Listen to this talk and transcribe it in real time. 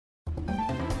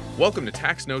Welcome to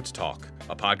Tax Notes Talk,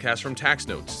 a podcast from Tax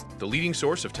Notes, the leading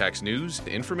source of tax news,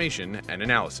 information, and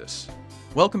analysis.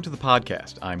 Welcome to the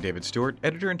podcast. I'm David Stewart,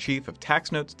 Editor-in-Chief of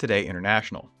Tax Notes Today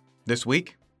International. This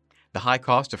week, the high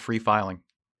cost of free filing.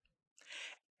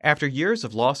 After years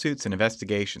of lawsuits and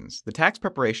investigations, the tax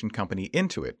preparation company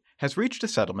Intuit has reached a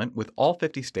settlement with all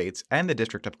 50 states and the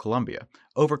District of Columbia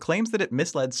over claims that it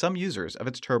misled some users of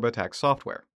its TurboTax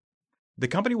software. The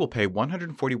company will pay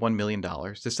 $141 million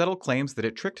to settle claims that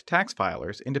it tricked tax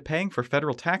filers into paying for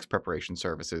federal tax preparation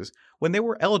services when they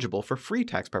were eligible for free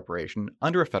tax preparation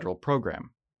under a federal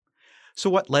program. So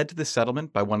what led to this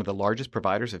settlement by one of the largest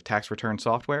providers of tax return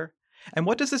software? And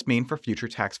what does this mean for future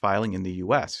tax filing in the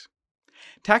U.S.?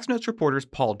 Tax Notes reporters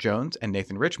Paul Jones and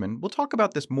Nathan Richman will talk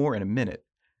about this more in a minute.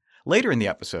 Later in the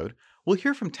episode, we'll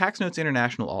hear from Tax Notes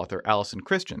International author Alison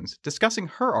Christians discussing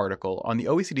her article on the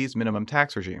OECD's minimum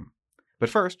tax regime. But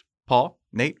first, Paul,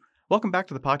 Nate, welcome back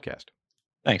to the podcast.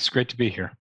 Thanks. Great to be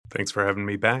here. Thanks for having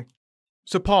me back.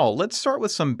 So, Paul, let's start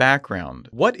with some background.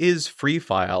 What is Free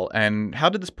File, and how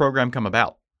did this program come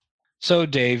about? So,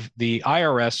 Dave, the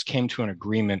IRS came to an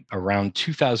agreement around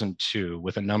 2002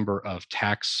 with a number of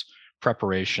tax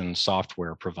preparation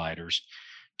software providers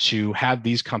to have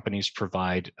these companies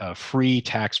provide free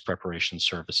tax preparation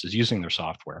services using their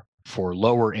software for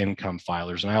lower income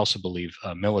filers, and I also believe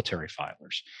military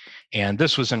filers. And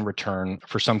this was in return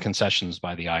for some concessions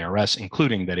by the IRS,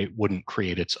 including that it wouldn't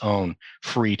create its own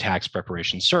free tax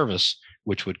preparation service,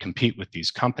 which would compete with these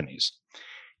companies.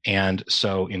 And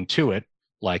so Intuit,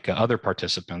 like other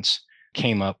participants,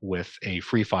 came up with a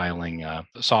free filing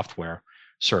software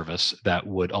service that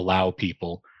would allow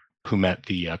people who met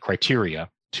the criteria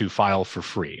to file for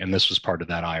free. And this was part of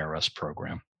that IRS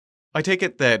program. I take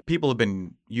it that people have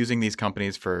been using these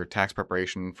companies for tax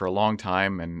preparation for a long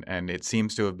time, and it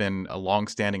seems to have been a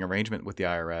long-standing arrangement with the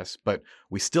IRS, but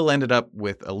we still ended up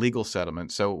with a legal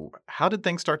settlement. So how did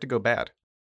things start to go bad?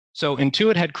 So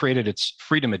Intuit had created its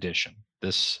Freedom Edition,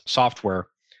 this software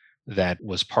that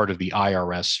was part of the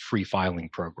IRS free filing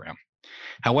program.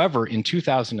 However, in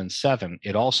 2007,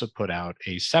 it also put out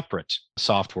a separate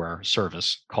software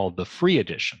service called the Free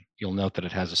Edition. You'll note that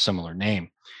it has a similar name.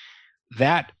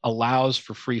 That allows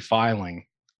for free filing,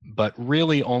 but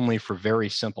really only for very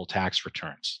simple tax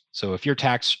returns. So if your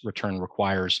tax return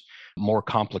requires more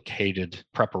complicated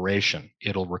preparation,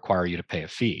 it'll require you to pay a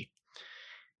fee.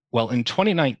 Well, in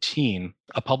 2019,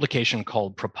 a publication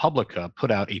called ProPublica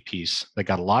put out a piece that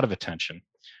got a lot of attention,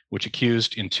 which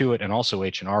accused Intuit and also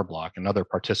H&R Block, another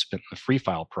participant in the Free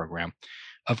File program,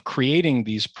 of creating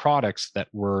these products that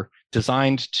were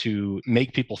designed to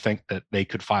make people think that they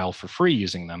could file for free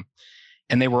using them.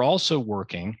 And they were also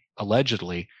working,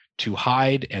 allegedly, to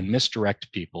hide and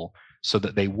misdirect people so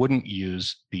that they wouldn't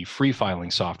use the free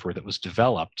filing software that was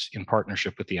developed in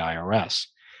partnership with the IRS.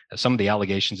 Some of the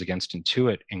allegations against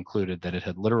Intuit included that it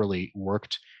had literally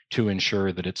worked to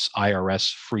ensure that its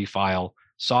IRS free file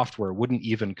software wouldn't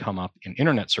even come up in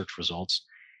internet search results,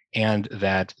 and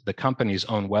that the company's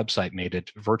own website made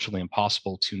it virtually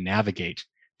impossible to navigate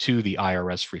to the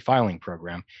IRS free filing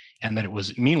program, and that it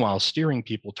was meanwhile steering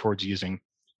people towards using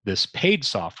this paid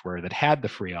software that had the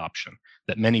free option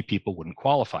that many people wouldn't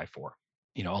qualify for.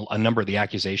 You know, a number of the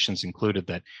accusations included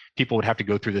that people would have to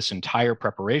go through this entire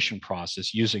preparation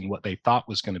process using what they thought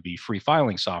was going to be free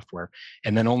filing software,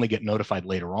 and then only get notified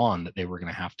later on that they were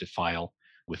going to have to file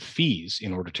with fees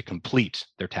in order to complete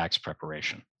their tax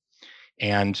preparation.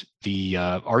 And the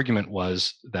argument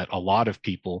was that a lot of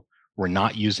people were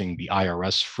not using the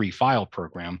IRS free file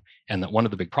program, and that one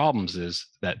of the big problems is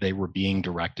that they were being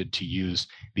directed to use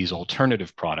these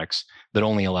alternative products that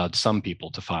only allowed some people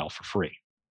to file for free.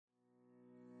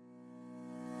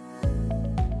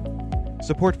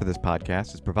 Support for this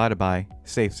podcast is provided by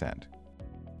SafeSend.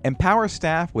 Empower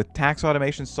staff with tax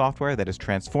automation software that is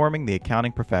transforming the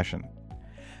accounting profession.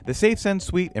 The SafeSend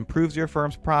suite improves your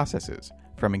firm's processes,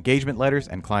 from engagement letters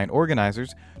and client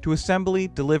organizers to assembly,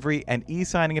 delivery, and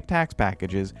e-signing of tax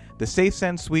packages. The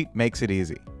SafeSend suite makes it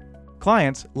easy.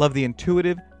 Clients love the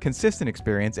intuitive, consistent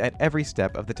experience at every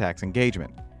step of the tax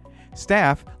engagement.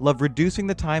 Staff love reducing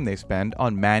the time they spend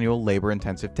on manual,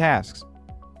 labor-intensive tasks.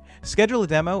 Schedule a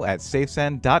demo at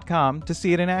safesend.com to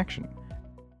see it in action.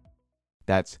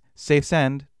 That's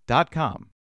safesend.com.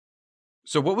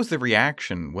 So what was the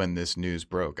reaction when this news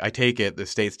broke? I take it the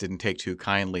states didn't take too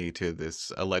kindly to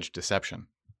this alleged deception.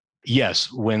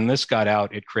 Yes, when this got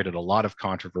out, it created a lot of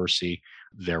controversy.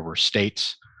 There were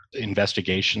states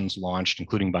investigations launched,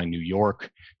 including by New York.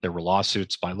 There were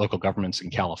lawsuits by local governments in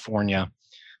California.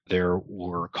 There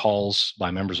were calls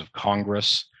by members of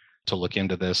Congress to look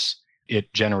into this.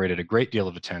 It generated a great deal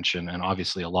of attention and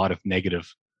obviously a lot of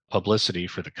negative publicity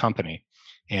for the company.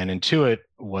 And Intuit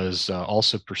was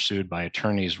also pursued by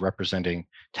attorneys representing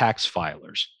tax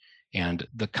filers. And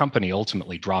the company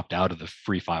ultimately dropped out of the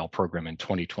Free File program in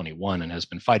 2021 and has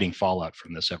been fighting fallout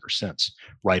from this ever since,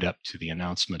 right up to the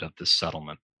announcement of this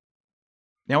settlement.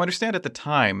 Now, I understand at the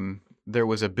time there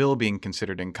was a bill being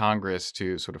considered in Congress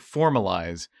to sort of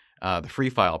formalize the Free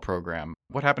File program.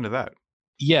 What happened to that?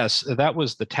 Yes, that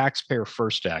was the Taxpayer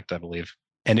First Act, I believe,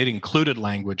 and it included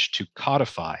language to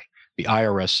codify the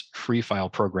IRS Free File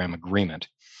Program agreement.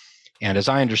 And as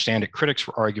I understand it, critics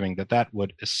were arguing that that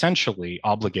would essentially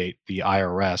obligate the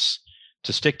IRS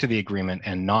to stick to the agreement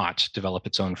and not develop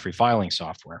its own free filing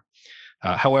software.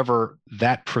 However,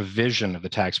 that provision of the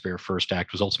Taxpayer First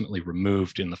Act was ultimately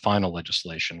removed in the final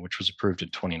legislation, which was approved in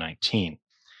 2019.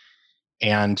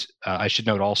 And I should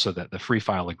note also that the Free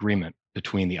File agreement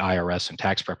between the IRS and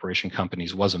tax preparation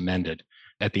companies was amended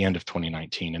at the end of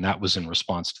 2019, and that was in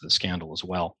response to the scandal as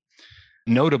well.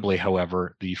 Notably,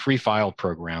 however, the Free File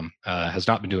program has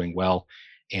not been doing well.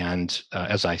 And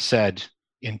as I said,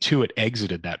 Intuit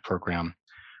exited that program.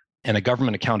 And a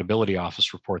Government Accountability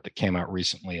Office report that came out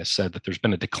recently has said that there's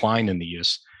been a decline in the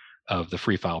use of the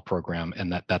Free File program,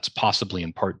 and that's possibly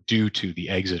in part due to the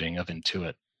exiting of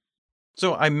Intuit.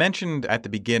 So I mentioned at the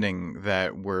beginning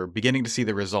that we're beginning to see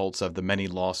the results of the many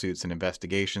lawsuits and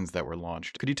investigations that were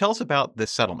launched. Could you tell us about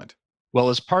this settlement? Well,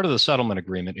 as part of the settlement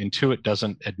agreement, Intuit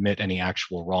doesn't admit any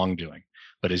actual wrongdoing.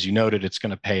 But as you noted, it's going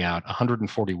to pay out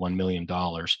 $141 million,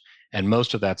 and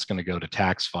most of that's going to go to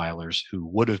tax filers who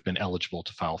would have been eligible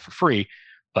to file for free,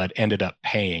 but ended up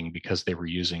paying because they were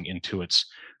using Intuit's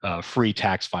free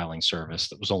tax filing service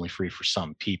that was only free for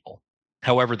some people.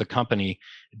 However, the company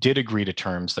did agree to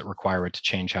terms that require it to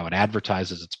change how it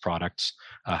advertises its products,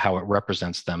 how it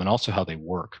represents them, and also how they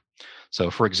work. So,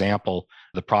 for example,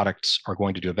 the products are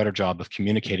going to do a better job of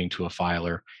communicating to a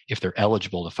filer if they're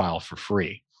eligible to file for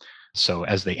free. So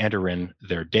as they enter in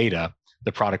their data,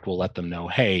 the product will let them know,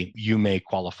 hey, you may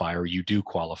qualify or you do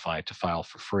qualify to file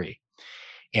for free.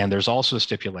 And there's also a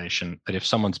stipulation that if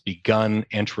someone's begun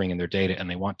entering in their data and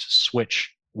they want to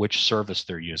switch which service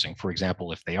they're using, for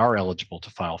example, if they are eligible to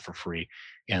file for free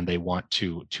and they want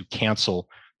to cancel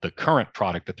the current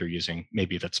product that they're using,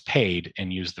 maybe that's paid,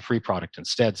 and use the free product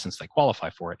instead since they qualify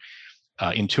for it,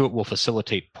 Intuit will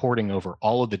facilitate porting over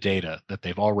all of the data that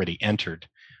they've already entered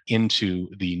into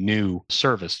the new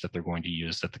service that they're going to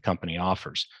use that the company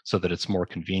offers so that it's more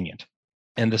convenient.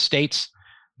 And the states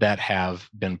that have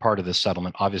been part of this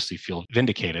settlement obviously feel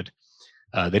vindicated.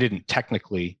 They didn't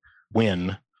technically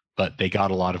win, but they got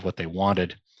a lot of what they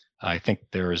wanted. I think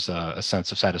there is a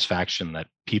sense of satisfaction that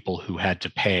people who had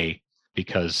to pay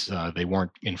because they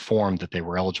weren't informed that they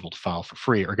were eligible to file for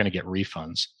free are going to get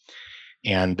refunds.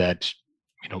 And that,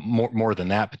 more than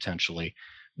that, potentially,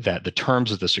 that the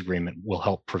terms of this agreement will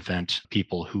help prevent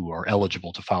people who are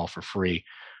eligible to file for free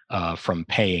from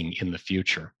paying in the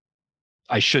future.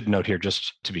 I should note here,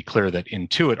 just to be clear, that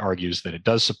Intuit argues that it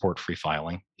does support free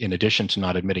filing. In addition to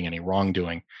not admitting any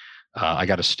wrongdoing, I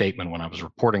got a statement when I was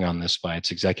reporting on this by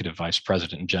its executive vice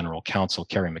president and general counsel,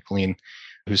 Carrie McLean,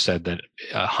 who said that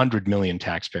 100 million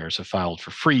taxpayers have filed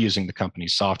for free using the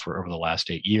company's software over the last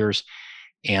 8 years.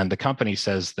 And the company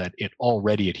says that it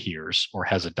already adheres or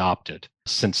has adopted,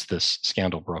 since this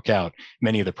scandal broke out,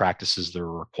 many of the practices that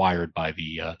are required by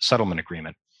the settlement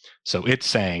agreement. So it's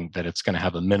saying that it's going to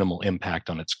have a minimal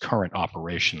impact on its current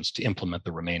operations to implement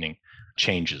the remaining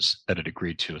changes that it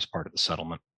agreed to as part of the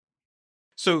settlement.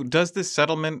 So does this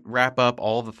settlement wrap up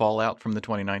all of the fallout from the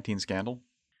 2019 scandal?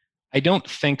 I don't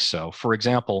think so. For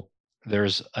example,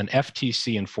 there's an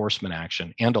FTC enforcement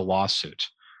action and a lawsuit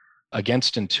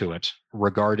against Intuit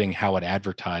regarding how it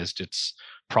advertised its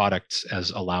products as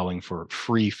allowing for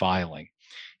free filing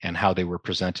and how they were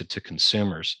presented to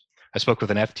consumers. I spoke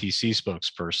with an FTC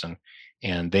spokesperson,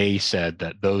 and they said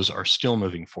that those are still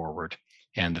moving forward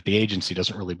and that the agency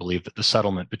doesn't really believe that the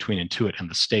settlement between Intuit and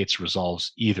the states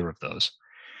resolves either of those.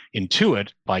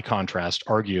 Intuit, by contrast,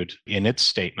 argued in its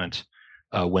statement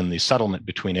when the settlement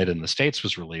between it and the states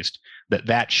was released,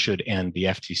 that should end the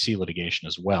FTC litigation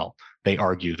as well. They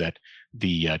argue that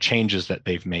the changes that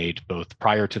they've made both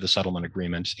prior to the settlement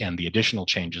agreement and the additional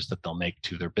changes that they'll make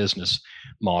to their business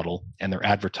model and their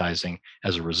advertising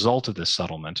as a result of this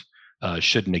settlement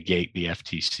should negate the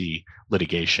FTC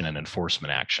litigation and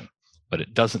enforcement action. But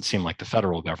it doesn't seem like the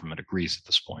federal government agrees at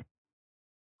this point.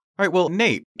 All right, well,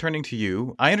 Nate, turning to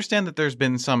you, I understand that there's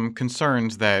been some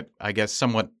concerns that, I guess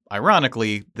somewhat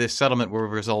ironically, this settlement will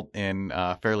result in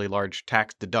a fairly large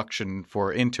tax deduction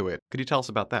for Intuit. Could you tell us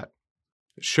about that?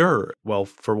 Sure. Well,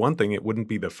 for one thing, it wouldn't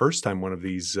be the first time one of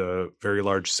these very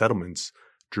large settlements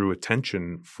drew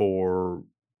attention for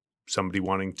somebody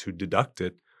wanting to deduct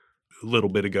it. A little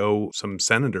bit ago, some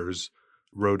senators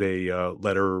wrote a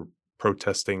letter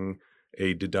protesting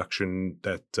a deduction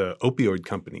that opioid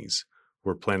companies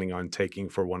were planning on taking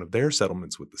for one of their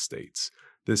settlements with the states.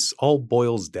 This all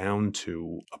boils down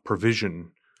to a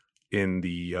provision in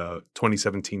the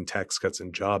 2017 Tax Cuts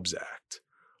and Jobs Act,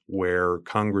 where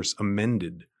Congress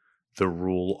amended the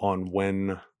rule on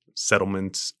when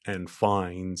settlements and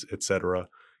fines, etc.,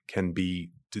 can be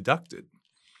deducted.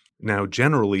 Now,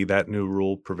 generally, that new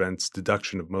rule prevents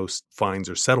deduction of most fines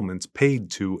or settlements paid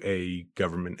to a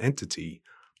government entity,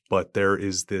 but there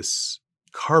is this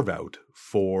carve-out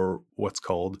for what's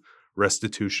called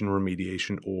restitution,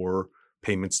 remediation, or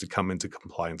payments to come into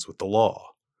compliance with the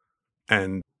law.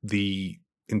 And the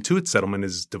Intuit settlement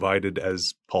is divided,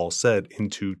 as Paul said,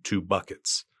 into two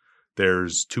buckets.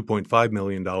 There's $2.5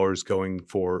 million going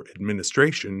for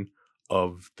administration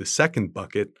of the second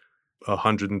bucket,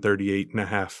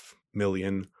 $138.5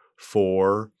 million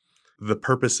for the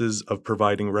purposes of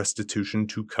providing restitution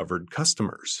to covered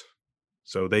customers.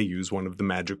 So they use one of the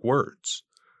magic words.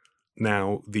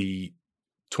 Now, the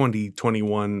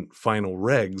 2021 final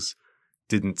regs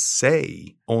didn't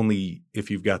say only if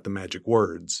you've got the magic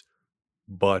words,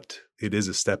 but it is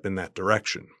a step in that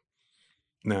direction.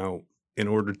 Now, in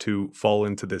order to fall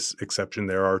into this exception,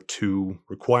 there are two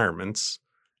requirements.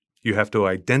 You have to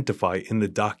identify in the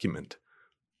document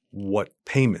what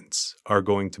payments are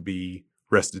going to be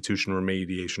restitution,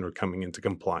 remediation, or coming into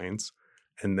compliance.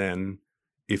 And then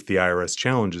if the IRS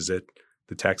challenges it,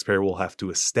 the taxpayer will have to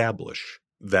establish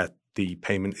that the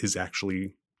payment is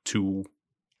actually to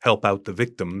help out the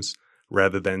victims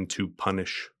rather than to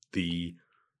punish the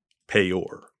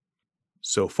payor.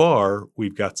 So far,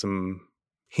 we've got some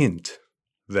hint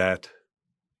that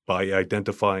by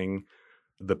identifying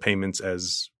the payments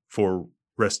as for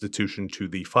restitution to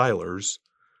the filers,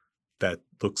 that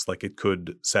looks like it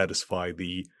could satisfy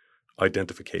the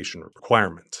identification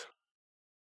requirement.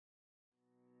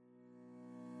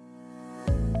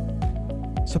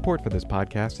 Support for this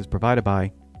podcast is provided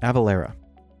by Avalara.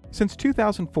 Since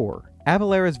 2004,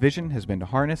 Avalara's vision has been to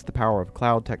harness the power of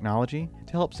cloud technology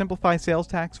to help simplify sales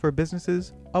tax for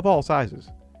businesses of all sizes.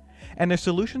 And their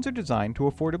solutions are designed to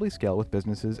affordably scale with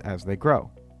businesses as they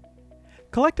grow.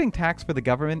 Collecting tax for the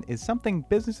government is something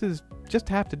businesses just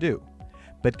have to do.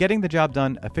 But getting the job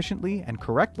done efficiently and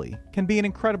correctly can be an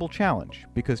incredible challenge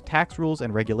because tax rules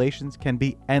and regulations can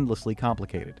be endlessly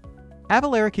complicated.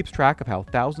 Avalara keeps track of how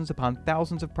thousands upon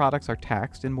thousands of products are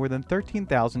taxed in more than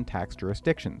 13,000 tax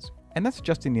jurisdictions, and that's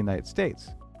just in the United States.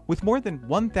 With more than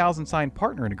 1,000 signed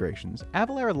partner integrations,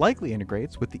 Avalara likely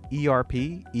integrates with the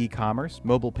ERP, e-commerce,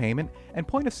 mobile payment, and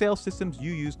point-of-sale systems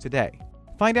you use today.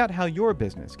 Find out how your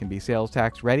business can be sales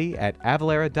tax ready at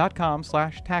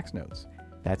avalara.com/taxnotes.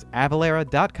 That's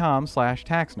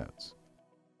avalara.com/taxnotes.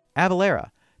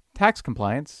 Avalara, tax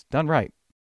compliance done right.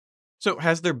 So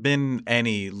has there been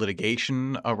any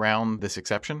litigation around this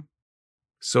exception?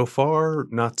 So far,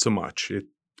 not so much.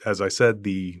 As I said,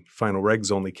 the final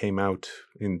regs only came out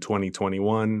in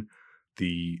 2021.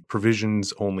 The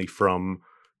provisions only from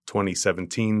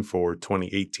 2017 for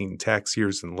 2018 tax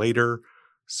years and later.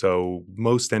 So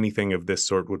most anything of this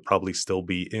sort would probably still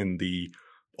be in the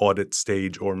audit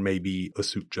stage or maybe a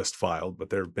suit just filed,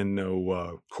 but there have been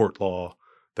no court law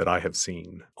that I have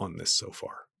seen on this so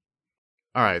far.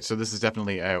 All right, so this is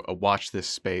definitely a watch this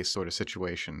space sort of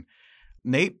situation.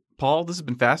 Nate, Paul, this has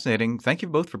been fascinating. Thank you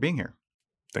both for being here.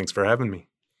 Thanks for having me.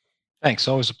 Thanks.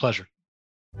 Always a pleasure.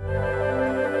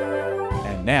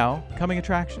 And now, coming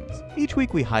attractions. Each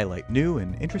week we highlight new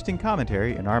and interesting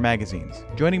commentary in our magazines.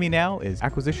 Joining me now is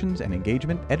Acquisitions and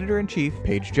Engagement Editor-in-Chief,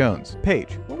 Paige Jones.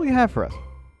 Paige, what will you have for us?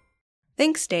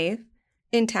 Thanks, Dave.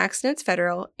 In Tax Notes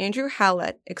Federal, Andrew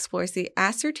Howlett explores the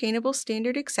ascertainable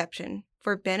standard exception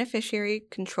for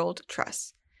beneficiary-controlled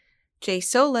trusts. Jay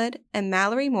Soled and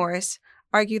Mallory Morris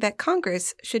argue that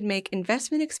Congress should make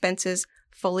investment expenses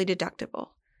fully deductible.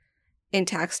 In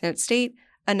Tax Notes State,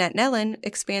 Annette Nellen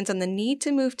expands on the need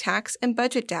to move tax and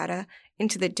budget data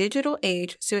into the digital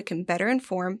age so it can better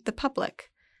inform the public.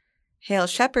 Hale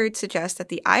Shepard suggests that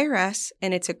the IRS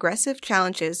and its aggressive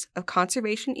challenges of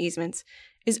conservation easements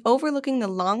is overlooking the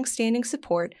long-standing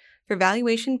support for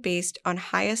valuation based on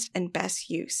highest and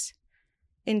best use.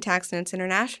 In Tax Notes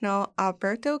International,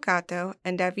 Alberto Gatto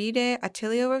and Davide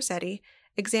Attilio Rossetti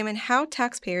examine how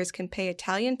taxpayers can pay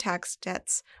Italian tax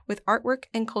debts with artwork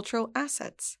and cultural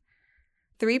assets.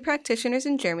 3 practitioners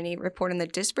in Germany report on the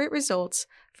disparate results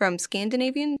from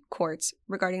Scandinavian courts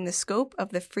regarding the scope of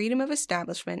the freedom of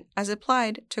establishment as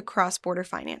applied to cross-border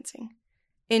financing.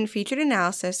 In featured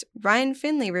analysis, Ryan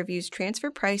Finley reviews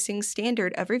transfer pricing's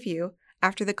standard of review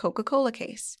after the Coca-Cola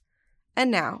case. And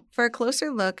now, for a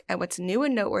closer look at what's new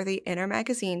and noteworthy in our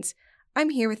magazines, I'm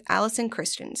here with Allison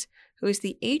Christians, who is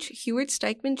the H. Heward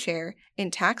Steichman Chair in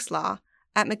Tax Law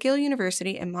at McGill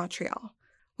University in Montreal.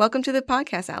 Welcome to the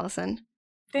podcast, Allison.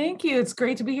 Thank you. It's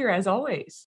great to be here, as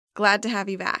always. Glad to have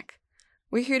you back.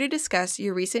 We're here to discuss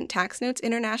your recent Tax Notes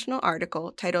International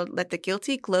article titled Let the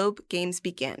Guilty Globe Games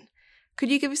Begin.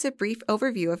 Could you give us a brief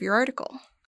overview of your article?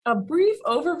 A brief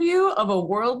overview of a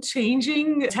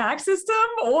world-changing tax system?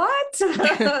 What?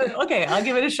 Okay, I'll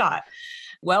give it a shot.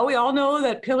 Well, we all know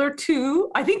that Pillar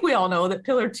 2, I think we all know that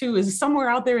Pillar 2 is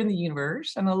somewhere out there in the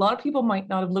universe, and a lot of people might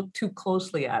not have looked too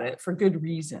closely at it for good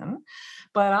reason.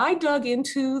 But I dug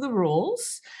into the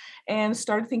rules and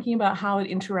started thinking about how it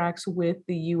interacts with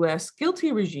the U.S.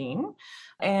 GILTI regime,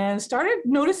 and started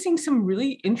noticing some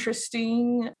really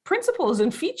interesting principles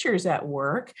and features at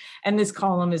work. And this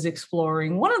column is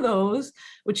exploring one of those,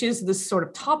 which is this sort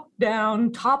of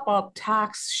top-down, top-up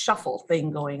tax shuffle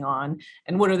thing going on,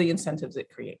 and what are the incentives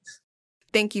it creates.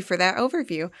 Thank you for that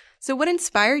overview. So what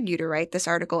inspired you to write this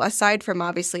article, aside from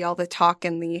obviously all the talk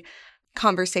and the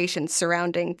conversations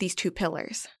surrounding these two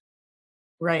pillars?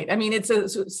 Right. I mean, it's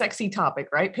a sexy topic,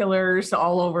 right? Pillars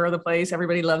all over the place.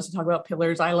 Everybody loves to talk about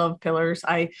pillars. I love pillars.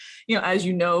 As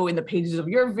you know, in the pages of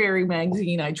your very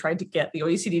magazine, I tried to get the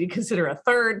OECD to consider a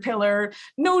third pillar.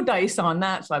 No dice on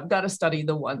that. So I've got to study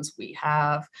the ones we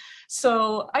have.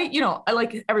 So I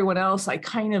like everyone else, I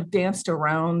kind of danced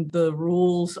around the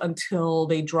rules until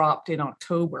they dropped in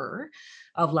October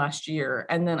of last year.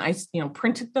 And then I,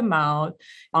 printed them out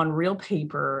on real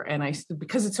paper, and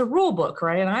because it's a rule book,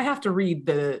 right? And I have to read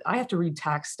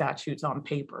tax statutes on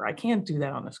paper. I can't do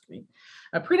that on the screen.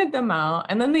 I printed them out,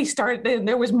 and then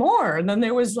there was more, and then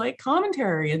there was like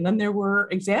commentary, and then there were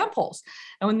examples.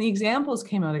 And when the examples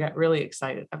came out, I got really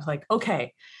excited. I was like,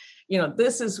 okay,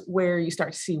 this is where you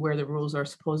start to see where the rules are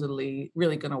supposedly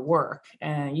really going to work,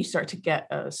 and you start to get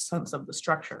a sense of the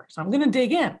structure. So I'm going to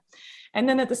dig in. And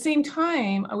then at the same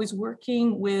time, I was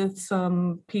working with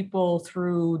some people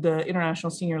through the International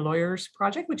Senior Lawyers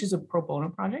Project, which is a pro bono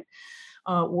project,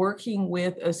 working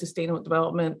with a Sustainable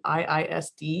Development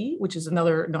IISD, which is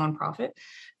another nonprofit,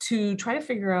 to try to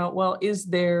figure out, well, is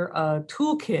there a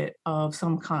toolkit of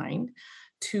some kind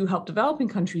to help developing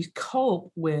countries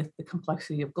cope with the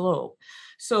complexity of GLOBE.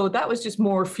 So that was just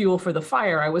more fuel for the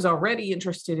fire. I was already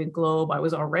interested in GLOBE. I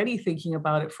was already thinking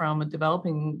about it from a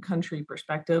developing country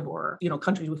perspective, or,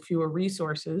 countries with fewer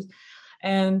resources.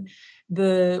 And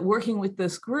the working with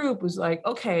this group was like,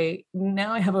 okay,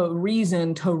 now I have a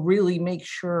reason to really make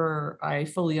sure I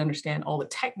fully understand all the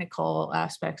technical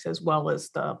aspects as well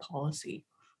as the policy.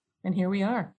 And here we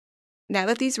are. Now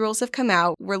that these rules have come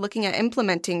out, we're looking at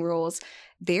implementing rules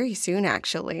very soon,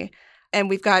 actually. And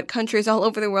we've got countries all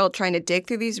over the world trying to dig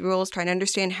through these rules, trying to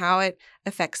understand how it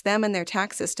affects them and their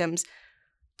tax systems.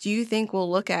 Do you think we'll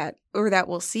look at, or that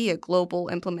we'll see, a global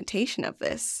implementation of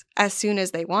this as soon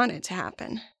as they want it to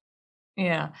happen?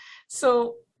 Yeah.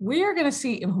 So we are going to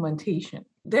see implementation.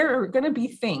 There are going to be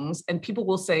things, and people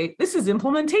will say, this is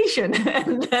implementation.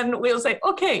 And then we'll say,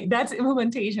 okay, that's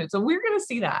implementation. So we're going to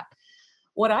see that.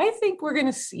 What I think we're going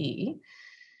to see,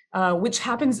 which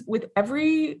happens with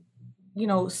every,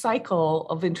 cycle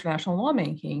of international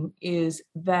lawmaking, is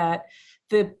that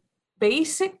the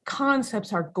basic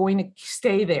concepts are going to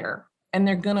stay there, and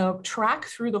they're going to track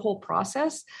through the whole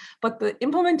process. But the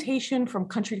implementation from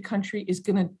country to country is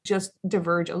going to just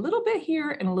diverge a little bit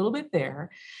here and a little bit there.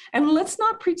 And let's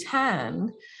not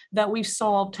pretend that we've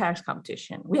solved tax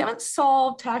competition. We haven't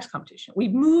solved tax competition.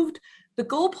 We've moved the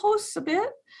goalposts a bit,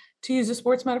 to use a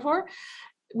sports metaphor.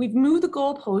 We've moved the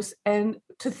goalposts, and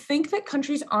to think that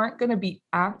countries aren't going to be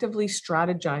actively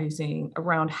strategizing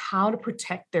around how to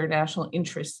protect their national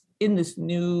interests in this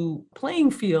new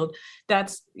playing field,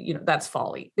 that's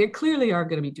folly. They clearly are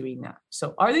going to be doing that.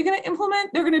 So are they going to implement?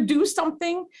 They're going to do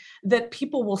something that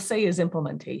people will say is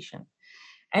implementation.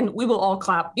 And we will all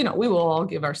clap, we will all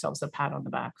give ourselves a pat on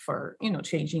the back for,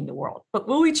 changing the world. But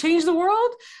will we change the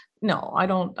world? No,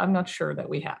 I'm not sure that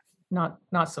we have. Not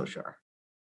so sure.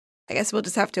 I guess we'll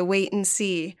just have to wait and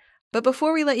see. But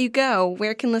before we let you go,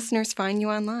 where can listeners find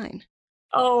you online?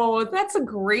 Oh, that's a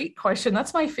great question.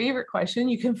 That's my favorite question.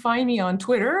 You can find me on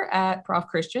Twitter at Prof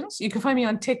Christians. You can find me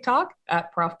on TikTok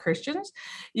at Prof Christians.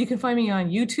 You can find me on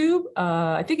YouTube.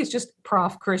 I think it's just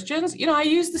Prof Christians. I try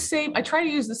to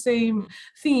use the same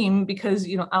theme because,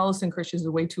 Allison Christians is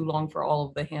way too long for all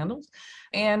of the handles.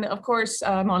 And of course,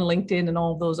 I'm on LinkedIn and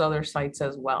all of those other sites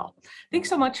as well. Thanks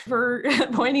so much for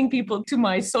pointing people to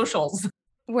my socials.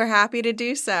 We're happy to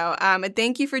do so. And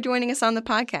thank you for joining us on the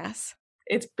podcast.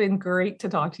 It's been great to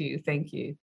talk to you. Thank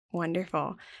you.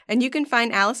 Wonderful. And you can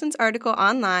find Allison's article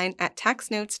online at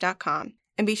taxnotes.com.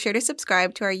 And be sure to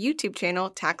subscribe to our YouTube channel,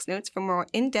 Tax Notes, for more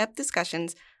in-depth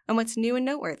discussions on what's new and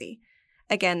noteworthy.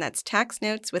 Again, that's Tax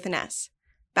Notes with an S.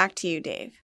 Back to you,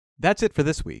 Dave. That's it for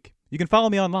this week. You can follow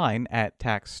me online at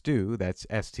TaxStew, that's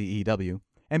S-T-E-W,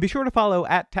 and be sure to follow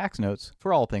at Tax Notes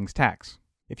for all things tax.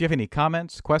 If you have any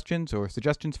comments, questions, or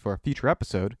suggestions for a future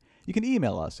episode, you can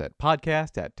email us at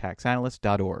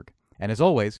podcast@taxanalyst.org. And as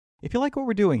always, if you like what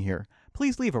we're doing here,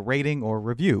 please leave a rating or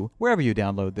review wherever you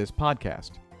download this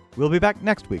podcast. We'll be back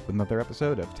next week with another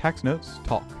episode of Tax Notes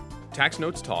Talk. Tax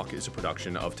Notes Talk is a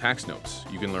production of Tax Notes.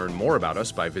 You can learn more about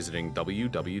us by visiting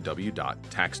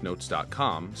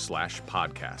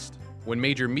www.taxnotes.com/podcast. When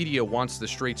major media wants the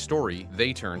straight story,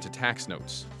 they turn to Tax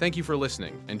Notes. Thank you for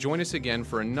listening, and join us again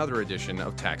for another edition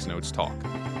of Tax Notes Talk.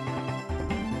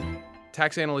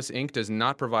 Tax Analysts, Inc. does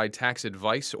not provide tax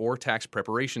advice or tax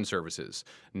preparation services.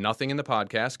 Nothing in the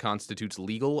podcast constitutes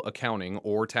legal, accounting,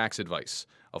 or tax advice.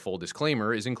 A full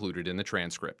disclaimer is included in the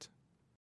transcript.